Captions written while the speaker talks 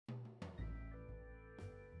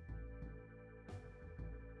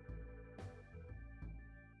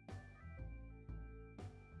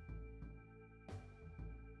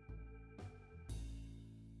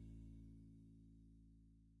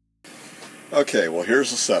Okay, well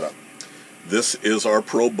here's the setup. This is our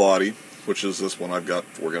probe body, which is this one I've got.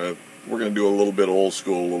 We're gonna do a little bit of old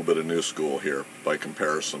school, a little bit of new school here by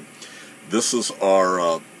comparison. This is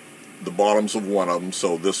our the bottoms of one of them,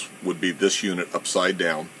 so this would be this unit upside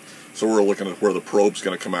down. So we're looking at where the probe's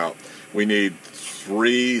going to come out. We need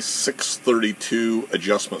 3 632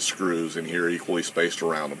 adjustment screws in here, equally spaced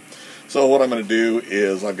around them. So what I'm going to do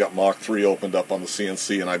is I've got Mach 3 opened up on the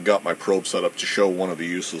CNC, and I've got my probe set up to show one of the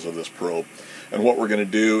uses of this probe. And what we're going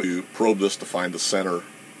to do is probe this to find the center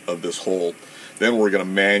of this hole. Then we're going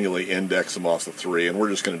to manually index them off the 3, and we're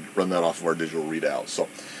just going to run that off of our digital readout. So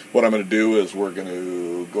what I'm going to do is we're going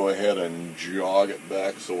to go ahead and jog it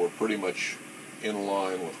back so we're pretty much in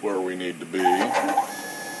line with where we need to be. And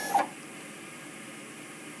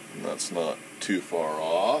that's not too far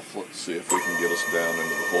off. Let's see if we can get us down into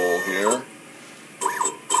the hole here.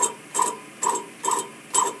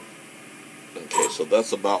 Okay, so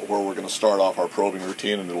that's about where we're going to start off our probing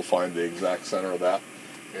routine, and it'll find the exact center of that.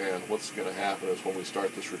 And what's going to happen is when we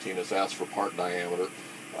start this routine, it's asked for part diameter.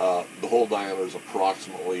 The hole diameter is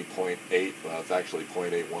approximately 0.8. It's actually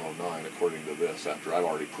 0.8109 according to this, after I've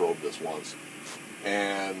already probed this once.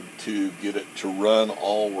 And to get it to run,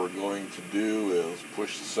 all we're going to do is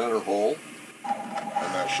push the center hole,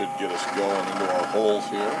 and that should get us going into our holes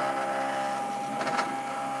here.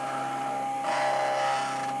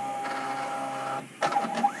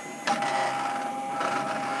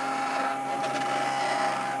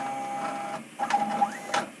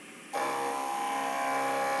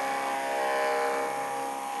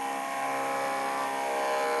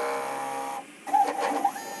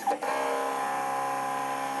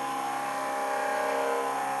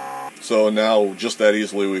 So now, just that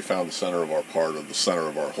easily, we found the center of our part, of the center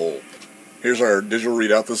of our hole. Here's our digital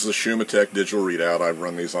readout. This is a Shumatech digital readout. I've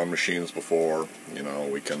run these on machines before. You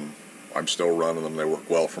know, I'm still running them. They work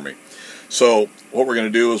well for me. So what we're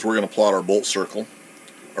going to do is we're going to plot our bolt circle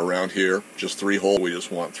around here. Just 3 holes. We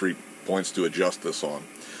just want 3 points to adjust this on.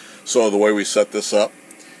 So the way we set this up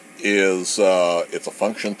is it's a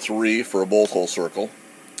function 3 for a bolt hole circle.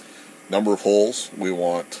 Number of holes, we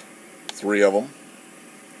want 3 of them.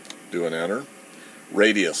 Do an enter.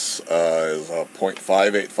 Radius is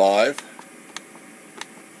 0.585.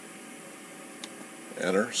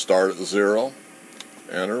 Enter. Start at 0.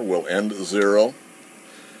 Enter. We'll end at 0.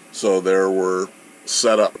 So there we're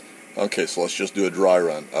set up. Okay, so let's just do a dry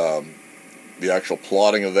run. The actual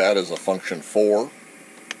plotting of that is a function 4.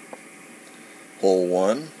 Hole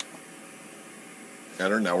 1.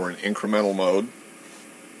 Enter. Now we're in incremental mode.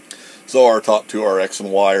 So our top 2, our X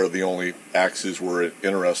and Y, are the only axes we're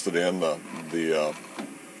interested in. The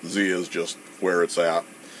Z is just where it's at.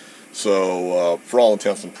 So for all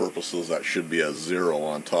intents and purposes, that should be a 0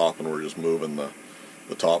 on top, and we're just moving the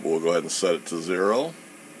top. We'll go ahead and set it to 0,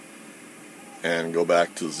 and go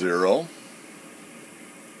back to 0.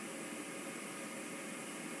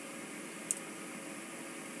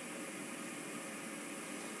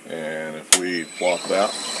 And if we plotted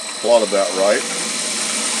that right,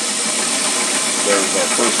 there's our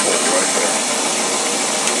first hole right there.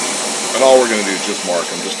 And all we're going to do is just mark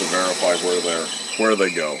them, just to verify where they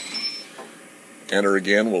go. Enter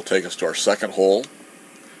again will take us to our second hole.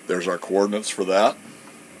 There's our coordinates for that.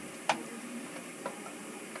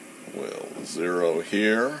 We'll 0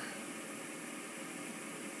 here.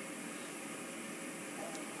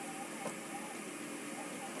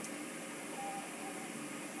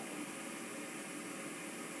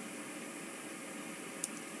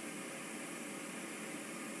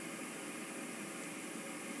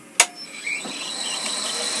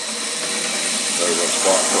 There's our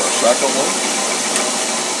spot for our second one.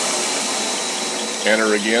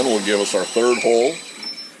 Enter again will give us our third hole.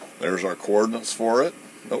 There's our coordinates for it.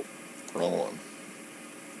 Nope, wrong one.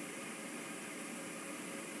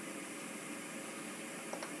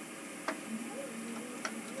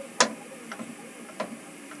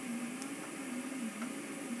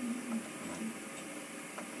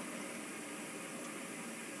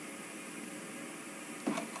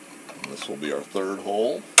 This will be our third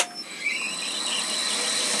hole.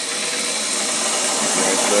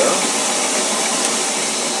 Right there.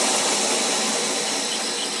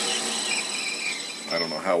 I don't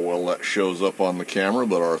know how well that shows up on the camera,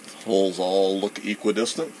 but our holes all look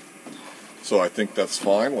equidistant. So I think that's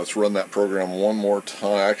fine. Let's run that program one more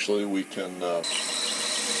time. Actually, we can...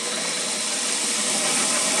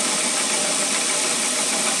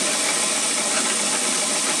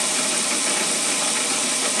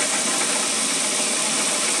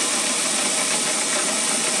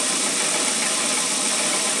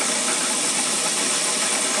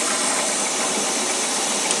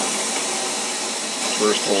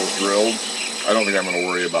 First hole is drilled. I don't think I'm going to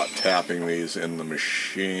worry about tapping these in the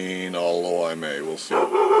machine, although I may. We'll see.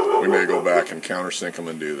 We may go back and countersink them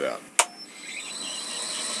and do that.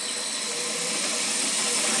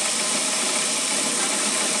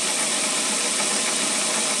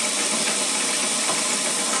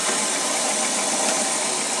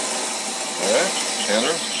 Okay,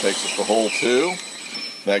 enter. Takes us to hole 2.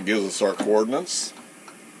 That gives us our coordinates.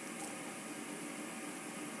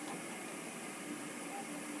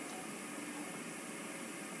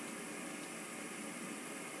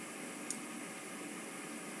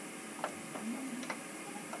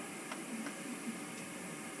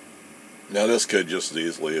 Now this could just as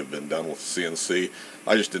easily have been done with CNC.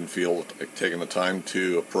 I just didn't feel like taking the time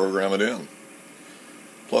to program it in.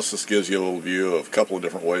 Plus this gives you a little view of a couple of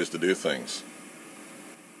different ways to do things.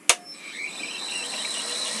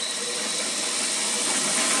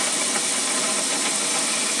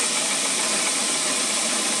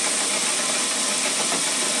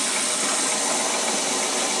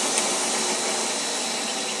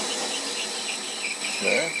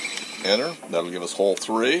 Okay, enter. That'll give us hole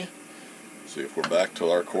 3. See if we're back to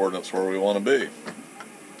our coordinates where we want to be.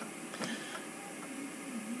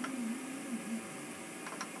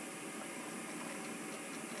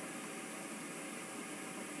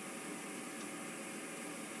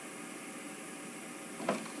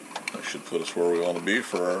 That should put us where we want to be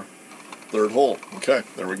for our 3rd hole. Okay,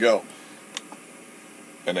 there we go.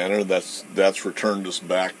 And enter. That's returned us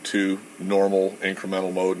back to normal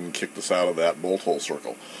incremental mode and kicked us out of that bolt hole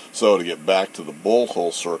circle. So to get back to the bolt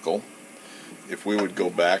hole circle, if we would go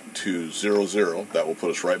back to 0, 0, that will put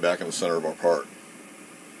us right back in the center of our part.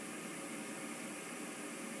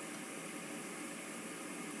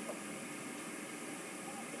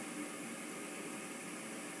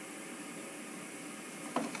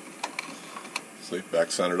 See,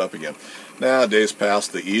 back centered up again. Nowadays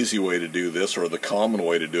past, the easy way to do this, or the common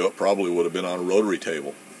way to do it, probably would have been on a rotary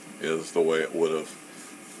table, is the way it would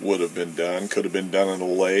have been done. Could have been done on a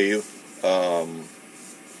lathe.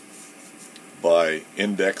 By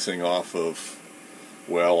indexing off of,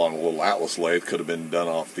 well, on a little Atlas lathe, could have been done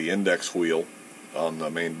off the index wheel on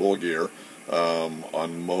the main bull gear.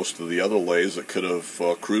 On most of the other lathes, it could have,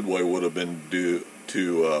 crude way would have been due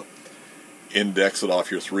to index it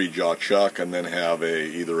off your 3-jaw chuck and then have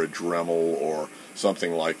either a Dremel or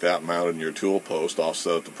something like that mounted in your tool post,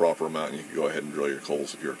 offset at the proper amount, and you can go ahead and drill your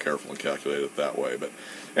holes if you're careful and calculate it that way. But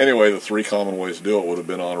anyway, the 3 common ways to do it would have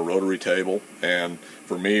been on a rotary table, and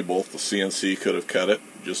for me, both the CNC could have cut it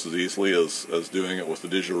just as easily as doing it with the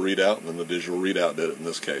digital readout, and then the digital readout did it in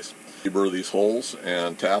this case. We burr these holes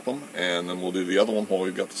and tap them, and then we'll do the other one while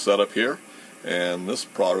we've got the setup here, and this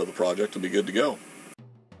part of the project will be good to go.